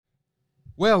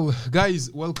Well,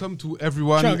 guys, welcome to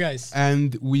everyone. Ciao, guys.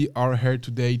 And we are here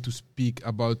today to speak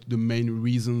about the main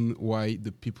reason why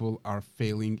the people are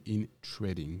failing in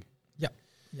trading. Yeah.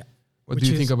 What do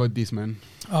you think about this, man?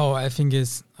 Oh, I think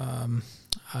it's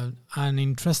an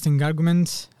interesting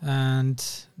argument, and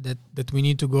that we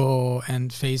need to go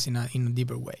and face in a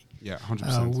deeper way. Yeah,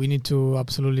 100%. We need to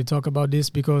absolutely talk about this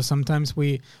because sometimes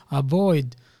we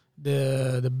avoid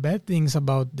the bad things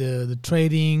about the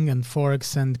trading and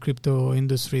forex and crypto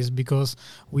industries because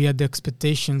we had the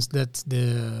expectations that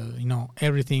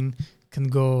everything can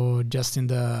go just in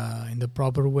the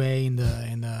proper way, in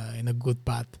a good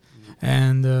path,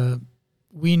 and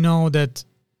we know that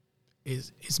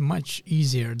it's much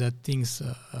easier that things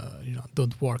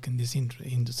don't work in these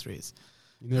industries.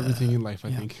 In everything in life,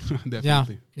 I think.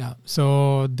 Definitely. Yeah.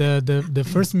 So the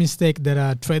first mistake that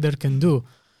a trader can do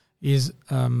is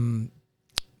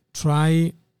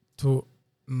try to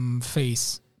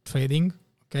face trading,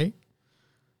 okay,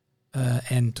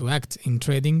 and to act in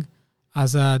trading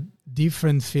as a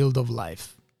different field of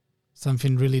life,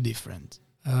 something really different.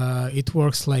 It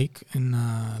works like in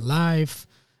life,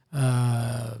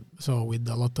 so with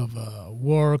a lot of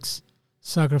works,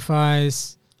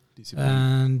 sacrifice,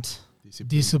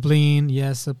 discipline,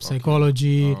 yes,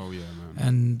 psychology,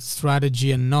 and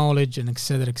strategy and knowledge, and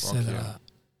etc., etc. Yeah.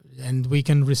 And we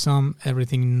can resume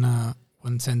everything in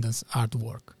one sentence: hard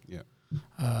work. Yeah.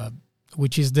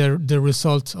 Which is the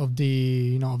result of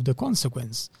the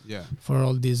consequence. Yeah. For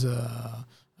all this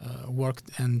work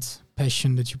and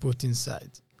passion that you put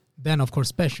inside. Then, of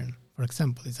course, passion, for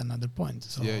example, is another point.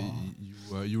 So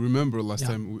you remember last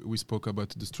time we spoke about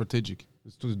the strategy.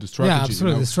 Yeah,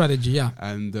 absolutely, the strategy. Yeah.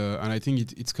 And I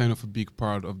think it's kind of a big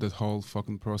part of that whole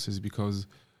fucking process because,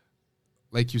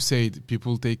 like you said,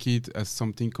 people take it as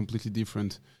something completely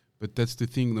different. But that's the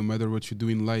thing. No matter what you do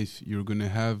in life, you're gonna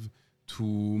have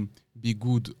to be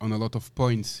good on a lot of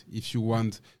points if you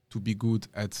want to be good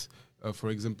at, for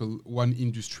example, one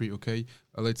industry, okay?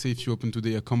 Let's say if you open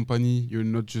today a company, you're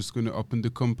not just going to open the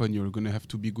company, you're going to have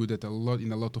to be good at a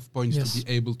lot of points to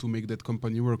be able to make that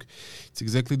company work. It's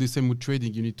exactly the same with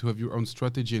trading. You need to have your own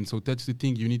strategy. And so that's the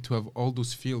thing. You need to have all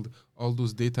those fields, all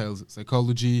those details,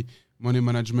 psychology, money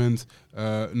management,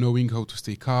 knowing how to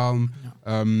stay calm,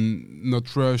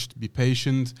 not rushed, be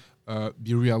patient,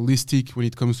 be realistic when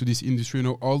it comes to this industry.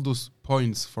 All those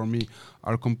points for me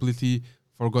are completely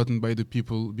forgotten by the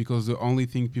people because the only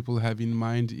thing people have in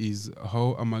mind is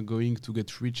how am I going to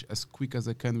get rich as quick as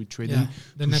I can with trading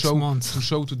to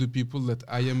show to the people that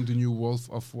I am the new Wolf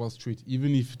of Wall Street,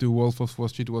 even if the Wolf of Wall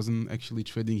Street wasn't actually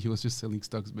trading, he was just selling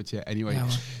stocks. But anyway,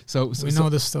 so we know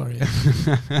the story.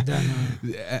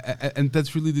 And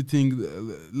that's really the thing.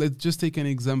 Let's just take an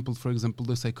example, for example,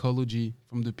 the psychology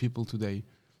from the people today.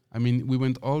 I mean, we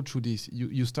went all through this.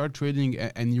 You start trading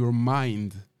and your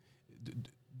mind,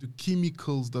 the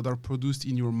chemicals that are produced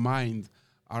in your mind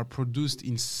are produced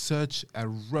in such a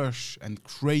rush and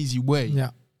crazy way.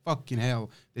 Yeah. Fucking hell.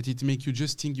 That it makes you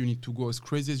just think you need to go as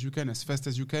crazy as you can, as fast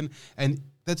as you can. And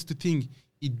that's the thing.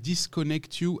 It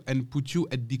disconnects you and puts you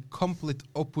at the complete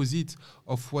opposite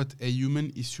of what a human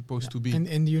is supposed to be.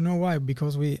 And you know why?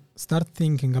 Because we start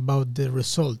thinking about the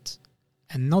result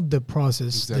and not the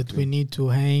process that we need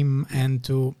to aim and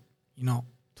to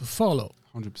follow.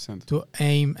 100%. To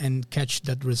aim and catch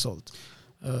that result.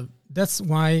 That's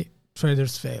why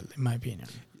traders fail, in my opinion.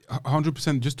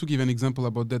 100%. Just to give an example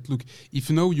about that, look, if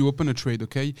now you open a trade,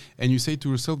 okay, and you say to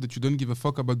yourself that you don't give a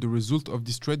fuck about the result of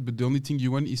this trade, but the only thing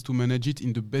you want is to manage it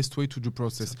in the best way to the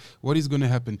process, what is going to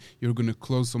happen? You're going to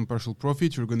close some partial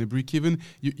profit, you're going to break even,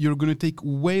 you're going to take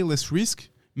way less risk,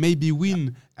 maybe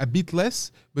win a bit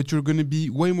less, but you're going to be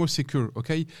way more secure,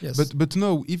 okay? Yes. But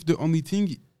no, if the only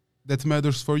thing that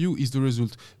matters for you is the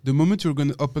result. The moment you're going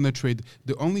to open a trade,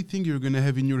 the only thing you're going to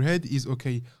have in your head is,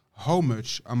 okay, how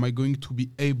much am I going to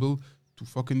be able to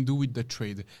fucking do with that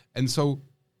trade? And so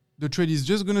the trade is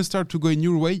just going to start to go in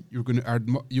your way. You're going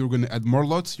to add more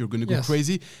lots. You're going to go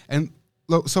crazy. And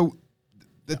so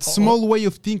that small way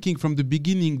of thinking from the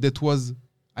beginning that was,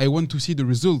 I want to see the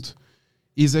result,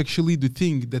 is actually the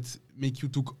thing that make you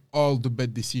took all the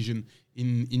bad decision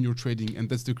in your trading, and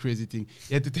that's the crazy thing.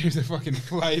 Yet there's a fucking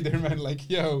fly there, man. Like,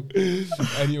 yo.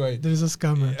 Anyway, there's a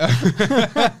scammer.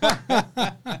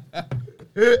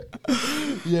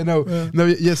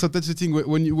 So that's the thing.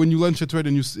 When you launch a trade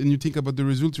and you think about the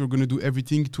result, you're going to do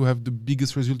everything to have the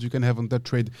biggest result you can have on that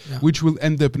trade, which will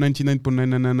end up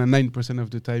 99.999% of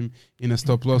the time in a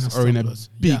stop loss or in a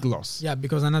big loss. Yeah,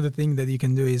 because another thing that you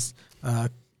can do is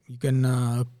you can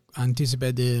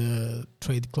anticipate the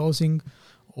trade closing,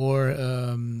 or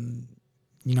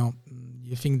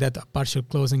you think that a partial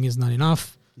closing is not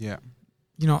enough. Yeah.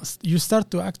 you start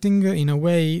to acting in a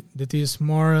way that is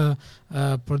more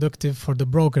productive for the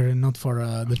broker and not for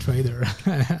the trader.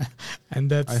 And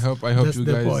that's I hope that's you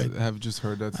the guys point. have just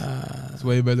heard that. It's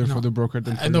way better for the broker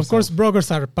than for and of course yourself.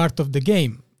 brokers are part of the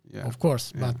game, Yeah. of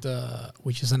course, Yeah. but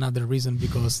which is another reason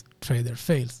because trader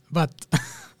fails. But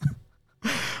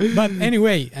but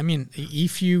anyway, I mean,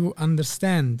 if you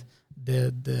understand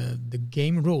the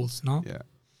game rules, no, Yeah.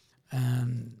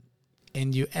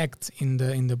 and you act in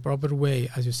the proper way,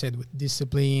 as you said, with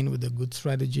discipline, with a good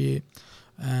strategy,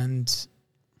 and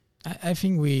I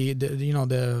think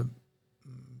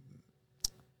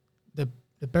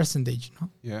the percentage, no,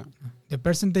 Yeah. the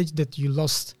percentage that you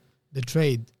lost the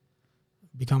trade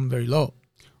become very low.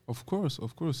 Of course.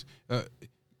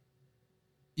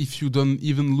 If you don't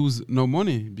even lose no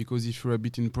money, because if you're a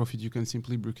bit in profit, you can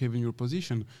simply break even your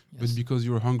position. But Yes. because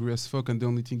you're hungry as fuck and the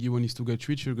only thing you want is to get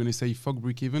rich, you're going to say, fuck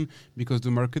break even, because the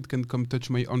market can come touch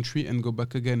my entry and go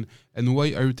back again. And why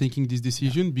are you taking this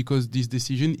decision? Because this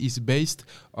decision is based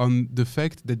on the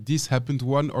fact that this happened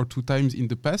 1 or 2 times in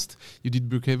the past. You did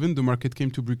break even, the market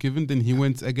came to break even, then he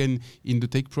went again in the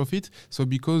take profit. So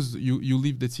because you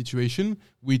leave that situation,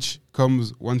 which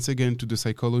comes once again to the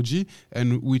psychology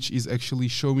and which is actually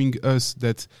showing us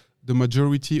that the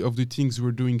majority of the things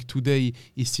we're doing today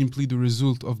is simply the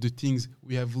result of the things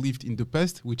we have lived in the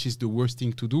past, which is the worst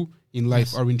thing to do in life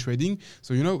Yes. or in trading.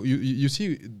 So, you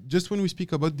see, just when we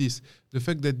speak about this, the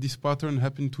fact that this pattern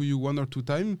happened to you 1 or 2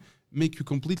 times make you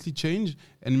completely change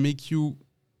and make you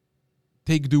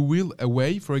take the wheel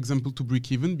away, for example, to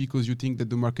break even, because you think that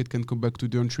the market can come back to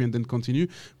the entry and then continue,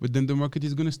 but then the market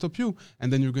is going to stop you.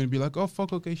 And then you're going to be like, oh,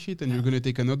 fuck, okay, shit. And you're going to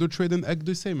take another trade and act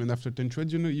the same. And after 10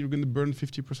 trades, you're going to burn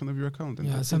 50% of your account. And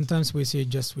Yeah, that's it. sometimes we see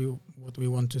just what we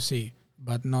want to see,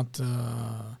 but not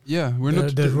Yeah, we're the,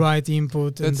 not. the right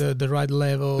input and that's- the right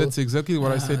level. That's exactly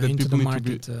what I said, that into people the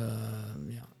need to be.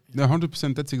 market. No,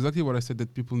 100%. That's exactly what I said,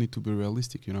 that people need to be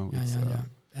realistic, Yeah, It's, yeah.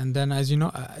 And then, as you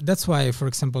know, that's why, for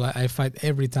example, I fight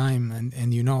every time,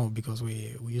 and because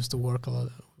we used to work a lot.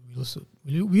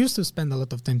 We used to spend a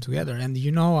lot of time together, and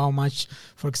how much,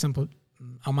 for example,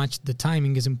 how much the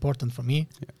timing is important for me.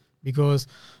 Yeah. Because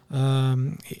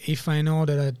if I know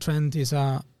that a trend is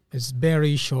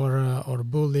bearish or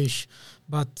bullish,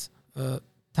 but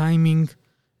timing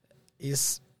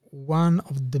is one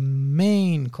of the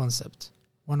main concept.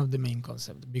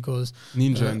 Because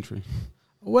Ninja entry.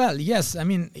 well, yes, I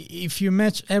mean, if you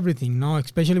match everything, no,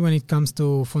 especially when it comes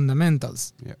to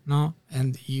fundamentals, Yeah. no,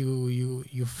 and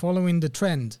you following the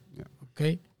trend, Yeah.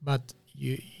 okay, but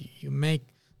you make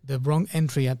the wrong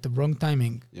entry at the wrong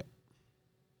timing. Yeah.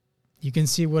 You can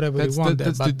see whatever That's you want the, there,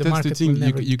 that's but the, the that's the market thing. will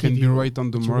never You can give be you right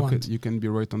on the what you market. want. You can be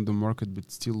right on the market,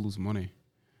 but still lose money.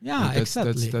 Yeah, And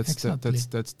exactly.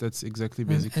 That's exactly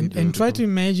basically. And try to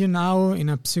imagine how, in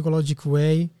a psychological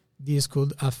way, this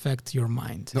could affect your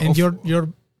mind No, and of-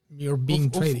 you're being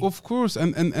trading. Of course,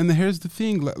 and here's the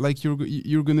thing: like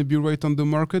you're gonna be right on the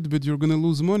market, but you're gonna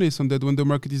lose money. So that when the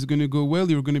market is gonna go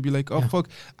well, you're gonna be like, oh Yeah. fuck,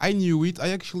 I knew it. I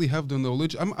actually have the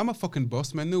knowledge. I'm a fucking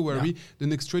boss, man. No worry. Yeah. The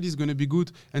next trade is gonna be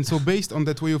good. And so based on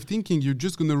that way of thinking, you're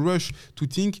just gonna rush to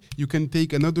think you can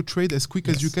take another trade as quick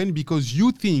as you Yes. can because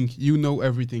you think you know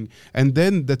everything. And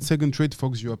then that second trade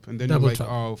fucks you up, and then Double you're like, trap.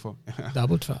 oh fuck.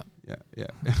 Double trap. yeah.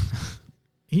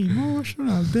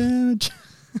 Emotional damage.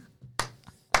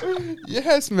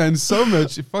 Yes, man. So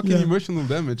much fucking Yeah. emotional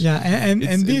damage. Yeah, and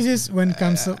It's- this is when it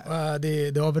comes to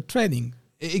the overtrading.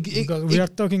 Because we are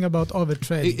talking about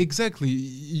overtrading. Exactly.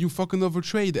 You fucking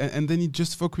overtrade and then it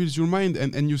just fuck with your mind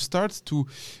and you start to...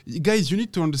 Guys, you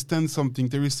need to understand something.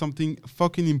 There is something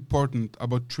fucking important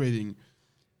about trading.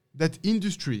 That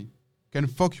industry can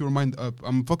fuck your mind up.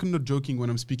 I'm fucking not joking when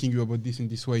I'm speaking you about this in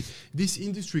this way. This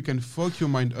industry can fuck your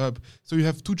mind up. So you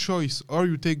have two choices. Or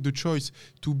you take the choice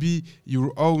to be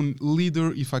your own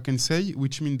leader, if I can say,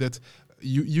 which means that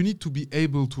you need to be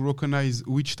able to recognize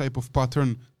which type of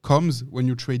pattern comes when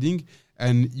you're trading,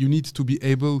 and you need to be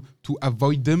able to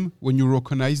avoid them when you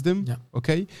recognize them. Yeah.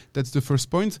 Okay? That's the first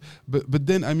point. But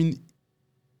then, I mean,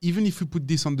 even if you put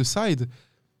this on the side,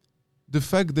 the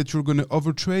fact that you're going to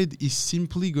overtrade is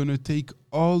simply going to take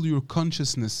all your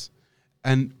consciousness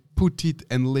and put it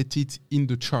and let it in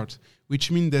the chart, which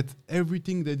means that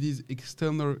everything that is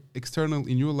external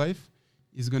in your life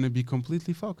is going to be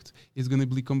completely fucked. It's going to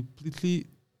be completely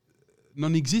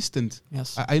non-existent.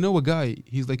 Yes. I know a guy,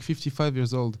 he's like 55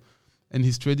 years old, and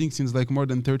he's trading since like more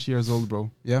than 30 years old, bro.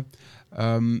 Yeah.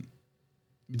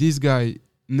 This guy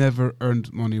never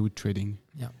earned money with trading.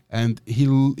 Yeah. And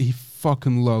he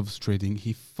fucking loves trading.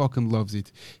 He fucking loves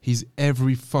it. He's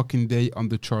every fucking day on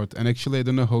the chart. And actually, I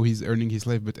don't know how he's earning his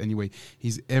life, but anyway,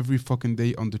 he's every fucking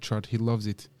day on the chart. He loves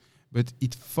it. but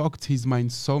it fucked his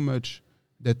mind so much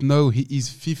that now he is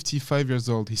 55 years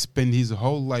old. He spent his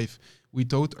whole life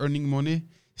without earning money,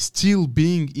 still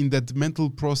being in that mental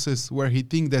process where he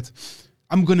think that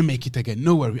I'm going to make it again.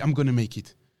 No worry, I'm going to make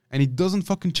it. And it doesn't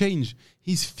fucking change.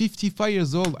 He's 55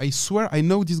 years old. I swear I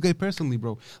know this guy personally,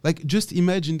 bro. Like, just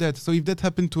imagine that. So if that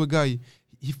happened to a guy,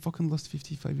 he fucking lost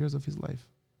 55 years of his life.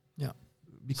 Yeah.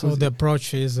 Because so the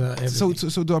approach is everything.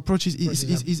 So the approach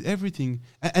is everything.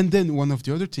 And then one of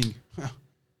the other thing,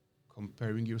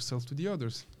 comparing yourself to the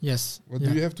others. Yes. What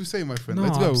do you have to say, my friend? No,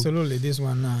 Let's go. Absolutely. This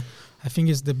one, I think,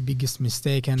 is the biggest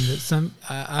mistake. And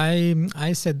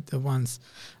I said once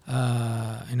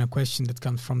in a question that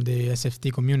comes from the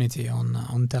SFT community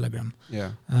on Telegram.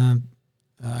 Yeah.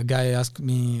 A guy asked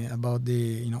me about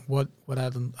the what I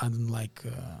don't like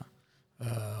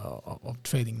of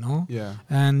trading. No. Yeah.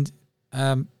 And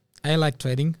I like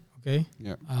trading. Okay.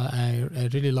 Yeah. I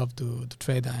really love to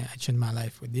trade. I changed my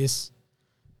life with this.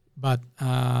 But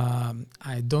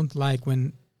I don't like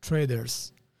when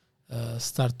traders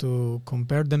start to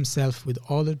compare themselves with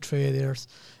other traders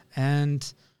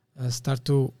and start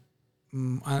to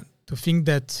think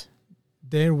that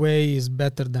their way is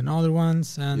better than other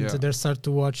ones, and they start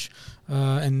to watch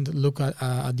and look at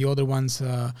the other ones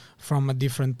from a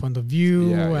different point of view.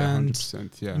 Yeah, and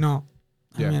 100%, yeah. No,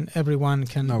 I mean everyone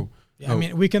can. No. I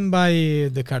mean we can buy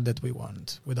the car that we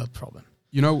want without problem.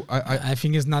 You know, I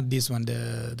think it's not this one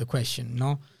the question,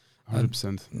 no?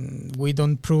 100%. We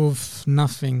don't prove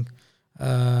nothing.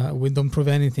 We don't prove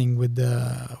anything with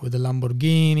the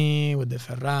Lamborghini, with the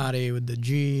Ferrari, with the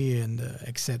G, and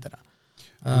etc.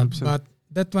 But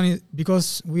that one is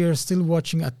because we are still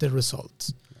watching at the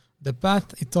results. The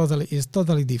path is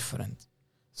totally different.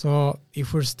 So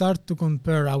if we start to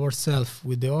compare ourselves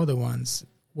with the other ones,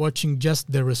 watching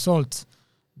just the results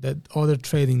that other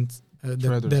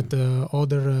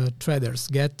other traders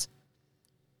get.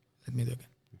 Let me do again.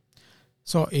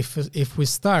 So if we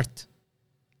start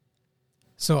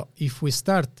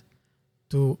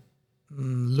to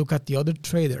look at the other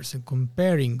traders and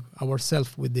comparing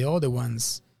ourselves with the other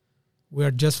ones, we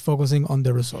are just focusing on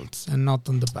the results and not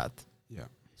on the path. Yeah.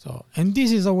 So, and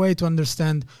this is a way to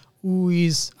understand who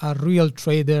is a real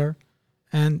trader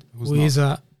and who is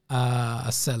a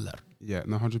seller. Yeah,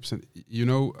 no, 100%. You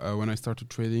know, when I started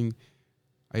trading,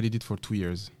 I did it for 2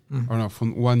 years. Or no, for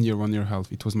 1 year, 1 year and a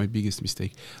half. It was my biggest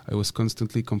mistake. I was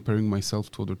constantly comparing myself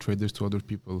to other traders, to other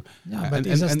people. Yeah, but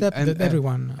it's a step that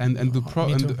everyone. And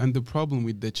the problem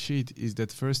with that shit is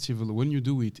that first of all, when you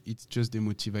do it, it just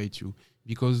demotivates you,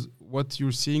 because what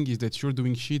you're seeing is that you're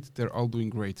doing shit. They're all doing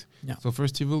great. Yeah. So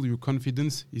first of all, your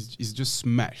confidence is just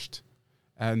smashed,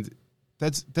 and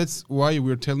that's why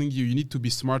we're telling you need to be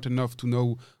smart enough to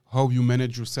know how you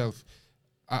manage yourself.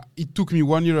 It took me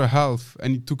 1 year and a half,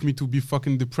 and it took me to be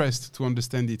fucking depressed to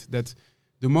understand it. That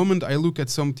the moment I look at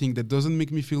something that doesn't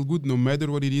make me feel good, no matter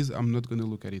what it is, I'm not going to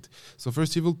look at it. So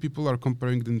first of all, people are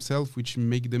comparing themselves, which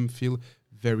make them feel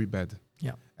very bad.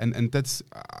 Yeah. And that's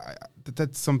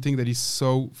something that is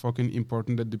so fucking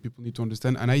important that the people need to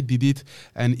understand. And I did it,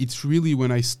 and it's really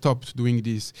when I stopped doing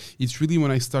this. It's really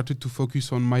when I started to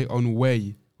focus on my own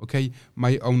way, okay?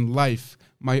 My own life,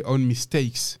 my own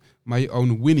mistakes, my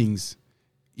own winnings.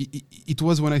 It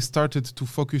was when I started to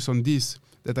focus on this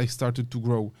that I started to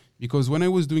grow. Because when I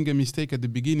was doing a mistake at the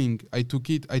beginning, I took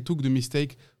the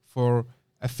mistake for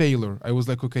a failure. I was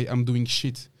like, okay, I'm doing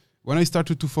shit. When I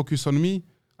started to focus on me,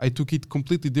 I took it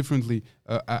completely differently.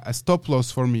 A stop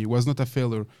loss for me was not a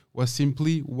failure, was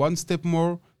simply one step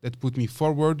more that put me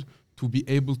forward to be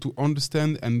able to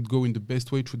understand and go in the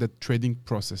best way through that trading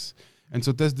process. And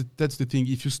so that's the thing.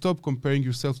 If you stop comparing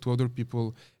yourself to other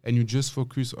people and you just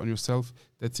focus on yourself,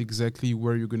 that's exactly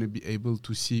where you're going to be able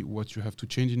to see what you have to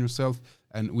change in yourself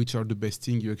and which are the best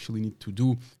things you actually need to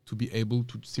do to be able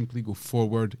to simply go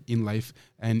forward in life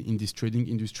and in this trading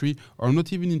industry, or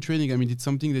not even in trading. I mean, it's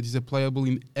something that is applicable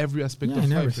in every aspect of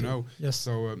life, everything. you know. Yes.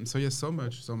 So yes, so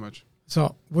much.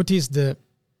 So what is the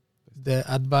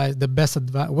advice? The best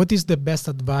advice? What is the best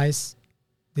advice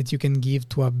that you can give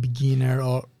to a beginner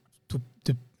or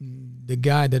the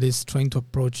guy that is trying to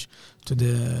approach to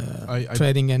the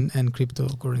trading and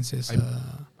cryptocurrencies?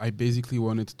 I basically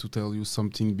wanted to tell you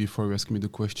something before you ask me the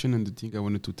question, and the thing I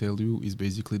wanted to tell you is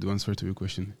basically the answer to your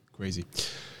question. Crazy.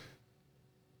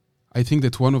 I think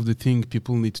that one of the things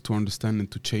people need to understand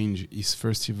and to change is,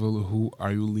 first of all, who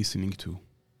are you listening to?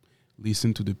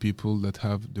 Listen to the people that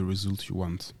have the result you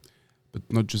want. But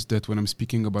not just that. When I'm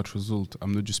speaking about result,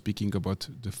 I'm not just speaking about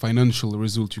the financial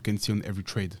result you can see on every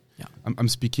trade. Yeah. I'm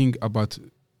speaking about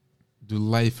the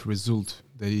life result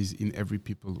that is in every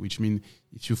people, which means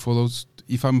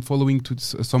if I'm following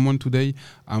someone today,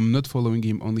 I'm not following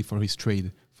him only for his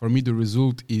trade. For me, the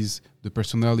result is the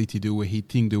personality, the way he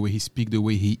thinks, the way he speaks, the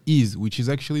way he is, which is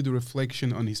actually the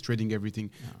reflection on his trading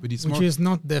everything. Yeah. But it's which is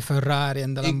not the Ferrari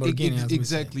and the Lamborghini.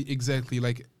 Exactly.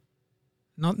 Like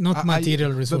not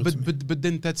material results. But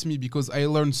then that's me, because I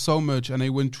learned so much and I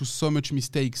went through so much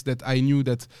mistakes that I knew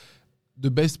that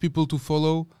the best people to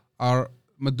follow are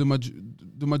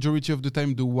the majority of the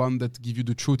time the one that give you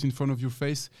the truth in front of your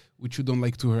face, which you don't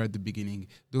like to hear at the beginning.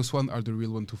 Those one are the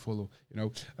real one to follow, you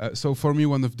know. So for me,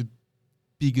 one of the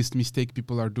biggest mistake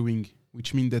people are doing,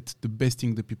 which means that the best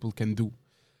thing that people can do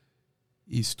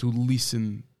is to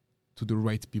listen to the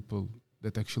right people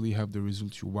that actually have the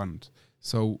results you want.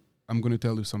 So I'm going to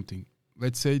tell you something.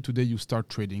 Let's say today you start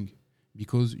trading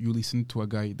because you listened to a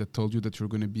guy that told you that you're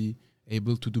going to be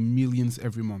able to do millions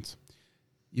every month.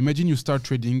 Imagine you start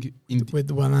trading with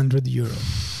 100 euros.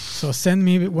 So send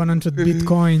me 100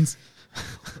 bitcoins.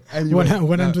 Anyway,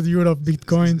 100 euro of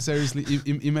bitcoins. Seriously,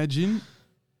 imagine.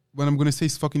 What I'm gonna say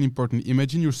is fucking important.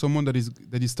 Imagine you're someone that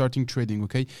is starting trading,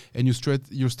 okay? And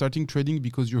you're starting trading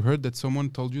because you heard that someone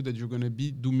told you that you're gonna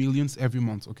do millions every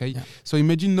month, okay? Yeah. So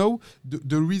imagine now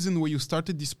the reason why you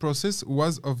started this process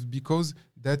was because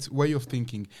that way of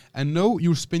thinking, and now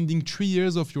you're spending 3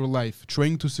 years of your life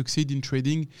trying to succeed in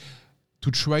trading, to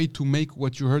try to make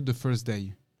what you heard the first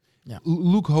day. Yeah.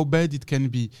 Look how bad it can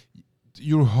be.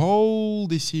 Your whole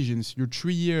decisions, your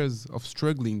 3 years of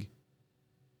struggling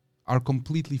are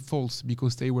completely false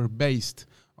because they were based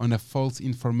on a false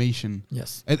information.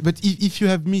 Yes. But if you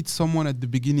have met someone at the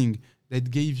beginning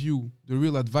that gave you the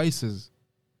real advices,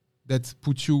 that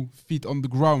put you feet on the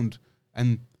ground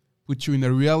and put you in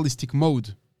a realistic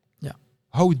mode, yeah,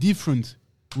 how different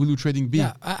will your trading be?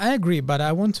 Yeah, I agree, but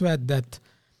I want to add that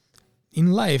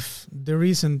in life, there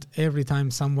isn't every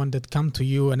time someone that come to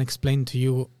you and explain to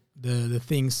you the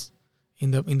things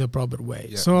in the proper way.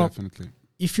 Yeah, so definitely.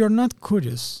 If you're not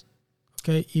curious,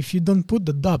 okay, if you don't put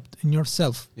the doubt in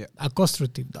yourself, yeah, a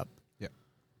constructive doubt, yeah,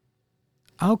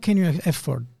 how can you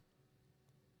afford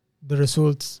the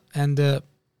results and the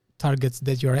targets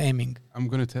that you're aiming? I'm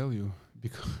gonna tell you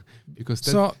because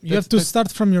so you have to start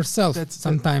from yourself.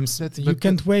 Sometimes you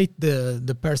can't wait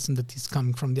the person that is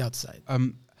coming from the outside.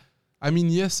 I mean,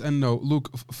 yes and no. Look,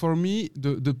 for me,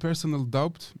 the personal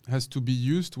doubt has to be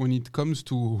used when it comes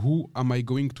to who am I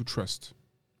going to trust,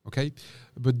 okay?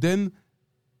 But then,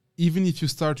 even if you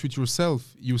start with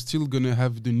yourself, you're still going to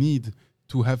have the need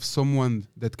to have someone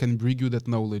that can bring you that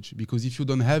knowledge, because if you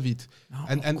don't have it,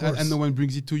 and no one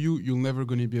brings it to you, you're never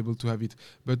going to be able to have it.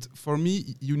 But for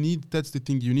me, that's the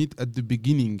thing, you need at the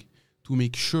beginning to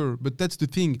make sure. But that's the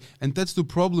thing, and that's the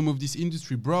problem of this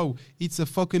industry, bro. It's a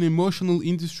fucking emotional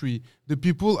industry. The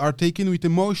people are taken with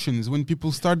emotions. When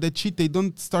people start that shit, they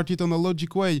don't start it on a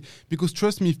logic way, because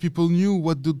trust me, if people knew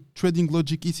what the trading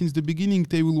logic is since the beginning,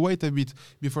 they will wait a bit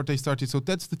before they start it. So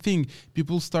that's the thing,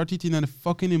 people start it in a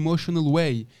fucking emotional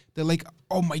way. They're like,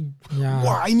 oh my,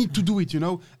 wow, I need to do it, you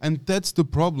know? And that's the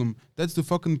problem. That's the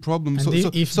fucking problem.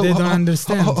 And if they don't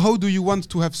understand, how do you want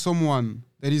to have someone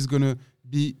that is gonna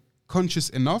be conscious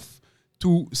enough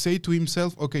to say to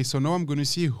himself, okay, so now I'm going to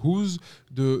see who's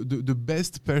the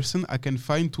best person I can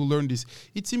find to learn this?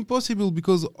 It's impossible,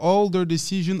 because all their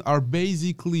decisions are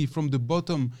basically from the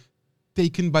bottom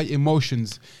taken by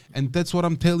emotions. And that's what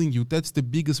I'm telling you. That's the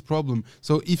biggest problem.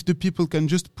 So if the people can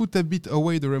just put a bit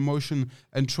away their emotion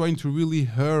and trying to really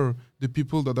hear the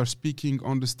people that are speaking,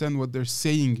 understand what they're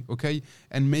saying, okay,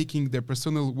 and making their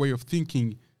personal way of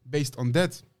thinking based on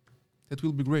that, that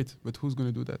will be great, but who's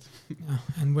going to do that?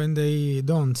 And when they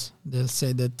don't, they'll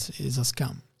say that it's a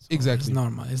scam. So exactly. It's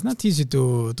normal. It's not easy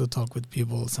to talk with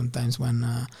people sometimes when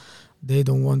they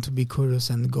don't want to be curious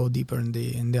and go deeper in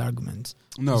the arguments.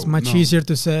 No, it's much easier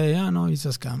to say, no, it's a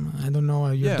scam. I don't know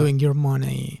how you're doing your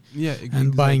money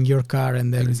and buying your car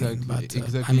and everything.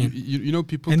 Exactly. But I mean, you know,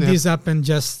 people. And this happens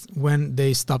just when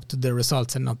they stop to the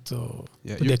results and not to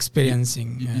the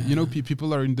experiencing. You know,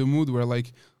 people are in the mood where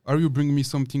like, are you bringing me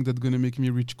something that's gonna make me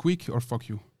rich quick, or fuck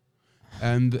you?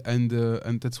 And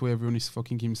that's why everyone is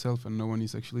fucking himself and no one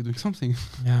is actually doing something.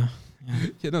 Yeah.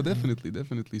 No,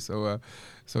 definitely. So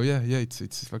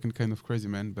it's fucking kind of crazy,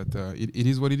 man. But it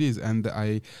is what it is, and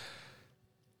I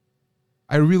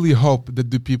really hope that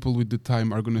the people with the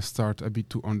time are gonna start a bit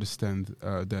to understand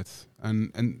that.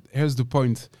 And here's the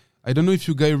point. I don't know if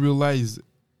you guys realize,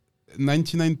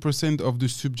 99% of the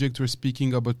subjects we're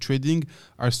speaking about trading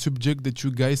are subjects that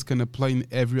you guys can apply in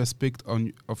every aspect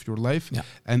of your life. Yeah.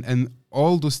 And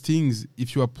all those things,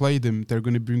 if you apply them, they're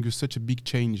going to bring you such a big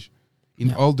change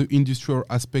in all the industrial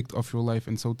aspect of your life.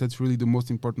 And so that's really the most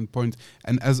important point.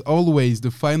 And as always,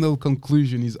 the final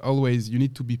conclusion is always you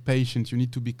need to be patient, you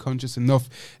need to be conscious enough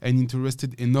and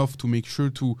interested enough to make sure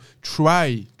to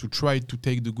try to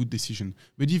take the good decision.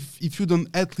 But if you don't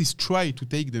at least try to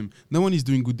take them, no one is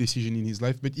doing good decision in his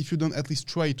life, but if you don't at least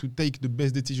try to take the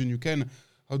best decision you can,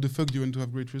 how the fuck do you want to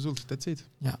have great results? That's it.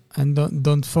 Yeah, and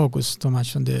don't focus too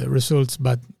much on the results,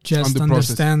 but just On the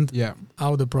understand process.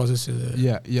 how the process is.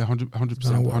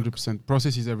 100%.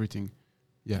 Process is everything.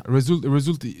 Yeah, the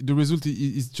result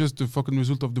is just the fucking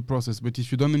result of the process. But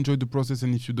if you don't enjoy the process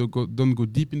and if you don't go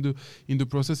deep in the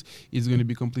process, it's going to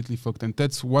be completely fucked. And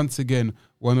that's once again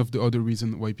one of the other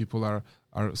reasons why people are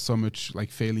so much like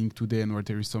failing today and where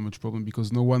there is so much problem,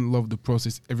 because no one loves the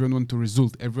process. Everyone wants to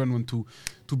result. Everyone wants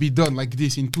to be done like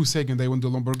this in 2 seconds. I want the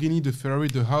Lamborghini, the Ferrari,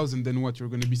 the house, and then what? You're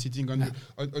going to be sitting on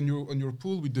your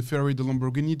pool with the Ferrari, the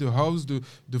Lamborghini, the house,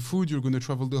 the food. You're going to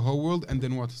travel the whole world, and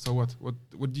then what? So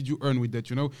what did you earn with that?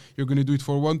 You know, you're going to do it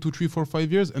for 1, 2, 3, 4,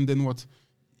 5 years, and then what?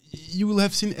 You will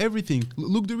have seen everything.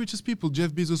 Look, the richest people,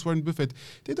 Jeff Bezos, Warren Buffett,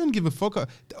 they don't give a fuck.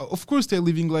 Of course, they're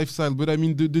living lifestyle, but I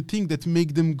mean, the thing that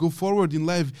make them go forward in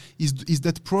life is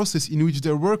that process in which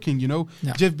they're working, you know?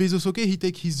 Yeah. Jeff Bezos, okay, he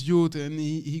take his yacht and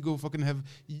he go fucking have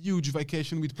huge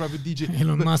vacation with private DJ.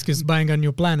 Elon Musk is buying a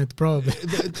new planet, probably.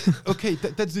 Okay,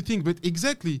 that's the thing, but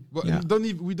exactly.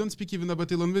 We don't speak even about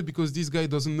Elon Musk because this guy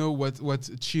doesn't know what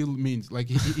chill means. Like,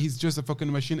 he's just a fucking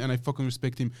machine and I fucking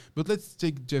respect him. But let's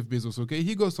take Jeff Bezos, okay?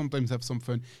 He goes sometimes have some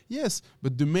fun. Yes,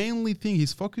 but the mainly thing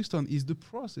he's focused on is the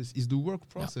process, is the work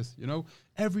process, you know?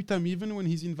 Every time, even when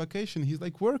he's in vacation, he's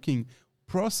like working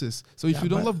process. So if you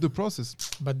don't love the process.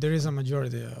 But there is a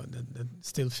majority that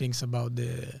still thinks about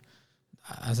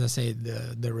as I say,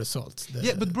 the results.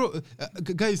 But bro,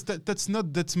 guys, that's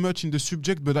not that much in the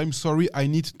subject, but I'm sorry, I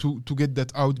need to get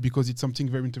that out because it's something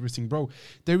very interesting, bro.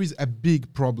 There is a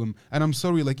big problem, and I'm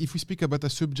sorry, like if we speak about a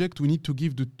subject, we need to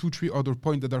give the 2-3 other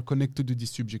points that are connected to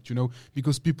this subject, you know,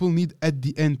 because people need at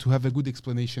the end to have a good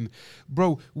explanation.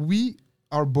 Bro, we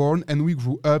are born and we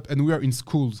grew up and we are in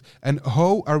schools. And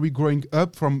how are we growing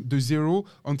up from the 0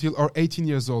 until our 18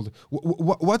 years old?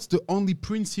 What's the only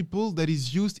principle that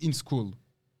is used in school?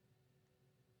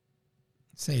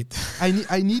 Say it.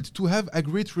 I need to have a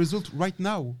great result right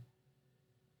now.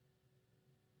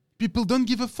 People don't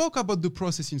give a fuck about the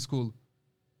process in school.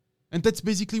 And that's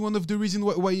basically one of the reasons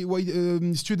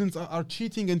why students are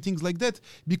cheating and things like that.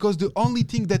 Because the only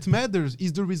thing that matters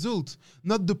is the result,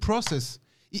 not the process.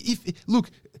 Look,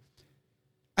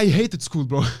 I hated school,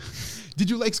 bro. Did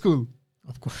you like school?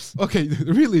 Of course. Okay,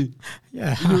 really?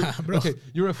 Yeah, bro. Okay,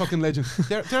 you're a fucking legend.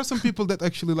 There are some people that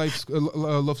actually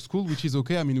love school, which is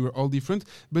okay. I mean, we're all different.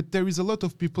 But there is a lot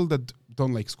of people that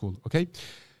don't like school, okay?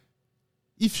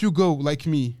 If you go like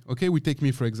me, okay, we take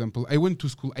me for example. I went to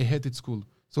school. I hated school.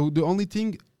 So the only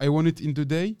thing I wanted in the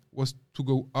day was to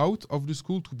go out of the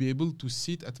school to be able to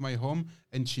sit at my home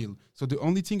and chill. So the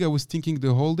only thing I was thinking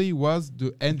the whole day was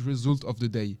the end result of the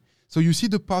day. So you see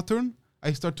the pattern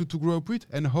I started to grow up with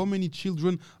and how many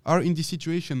children are in this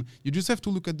situation. You just have to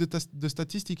look at the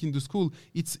statistic in the school.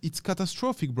 It's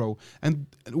catastrophic, bro. And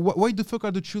why the fuck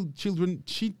are the children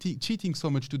cheating so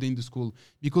much today in the school?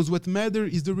 Because what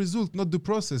matters is the result, not the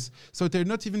process. So they're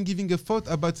not even giving a thought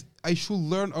about I should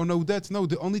learn or know that. No,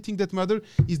 the only thing that matters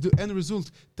is the end result.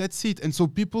 That's it. And so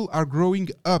people are growing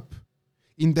up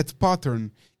in that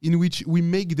pattern in which we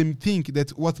make them think that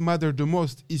what matters the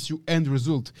most is your end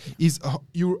result, is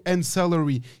your end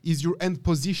salary, is your end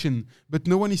position. But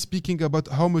no one is speaking about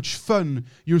how much fun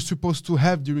you're supposed to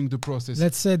have during the process.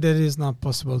 Let's say that it is not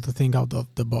possible to think out of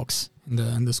the box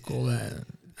in the school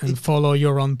and follow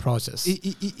your own process.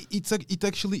 It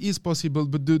actually is possible,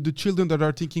 but the children that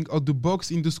are thinking out the box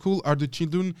in the school are the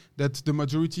children that the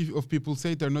majority of people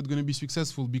say they're not going to be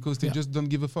successful because they just don't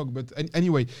give a fuck. But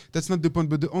anyway, that's not the point.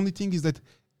 But the only thing is that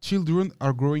children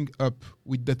are growing up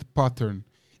with that pattern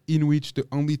in which the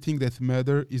only thing that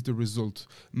matters is the result,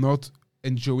 not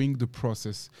enjoying the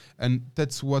process. And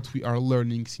that's what we are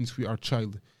learning since we are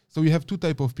child. So you have 2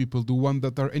 types of people, the one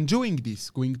that are enjoying this,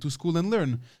 going to school and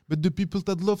learn. But the people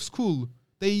that love school,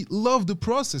 they love the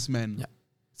process, man. Yeah.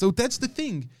 So that's the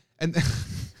thing. And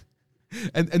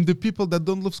and the people that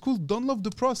don't love school don't love the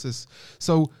process.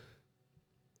 So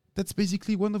that's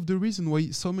basically one of the reasons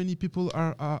why so many people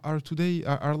are today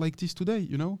are like this today,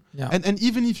 you know? Yeah. And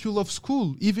even if you love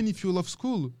school,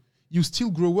 you still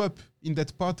grow up in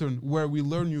that pattern where we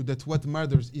learn you that what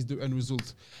matters is the end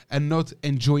result and not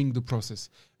enjoying the process.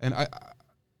 And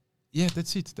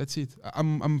that's it.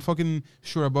 I'm fucking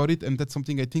sure about it, and that's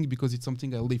something I think because it's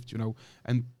something I lived, you know.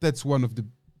 And that's one of the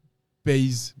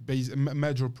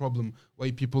major problem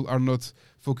why people are not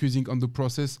focusing on the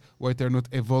process, why they're not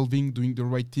evolving, doing the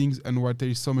right things, and why there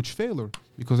is so much failure,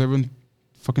 because everyone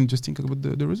fucking just think about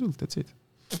the result. That's it.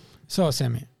 So,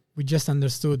 Sammy, we just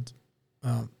understood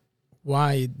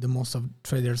why the most of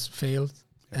traders failed,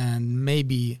 and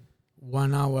maybe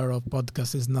 1 hour of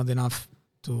podcast is not enough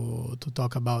to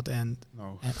talk about and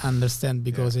understand,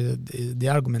 because the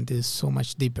argument is so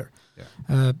much deeper.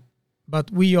 Yeah. But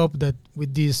we hope that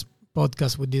with this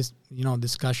podcast, with this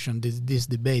discussion, this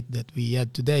debate that we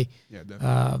had today,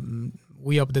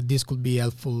 we hope that this could be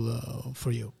helpful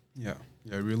for you. Yeah,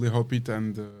 I really hope it.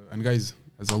 And guys,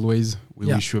 as always, we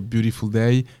wish you a beautiful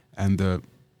day, and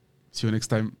see you next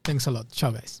time. Thanks a lot.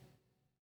 Ciao, guys.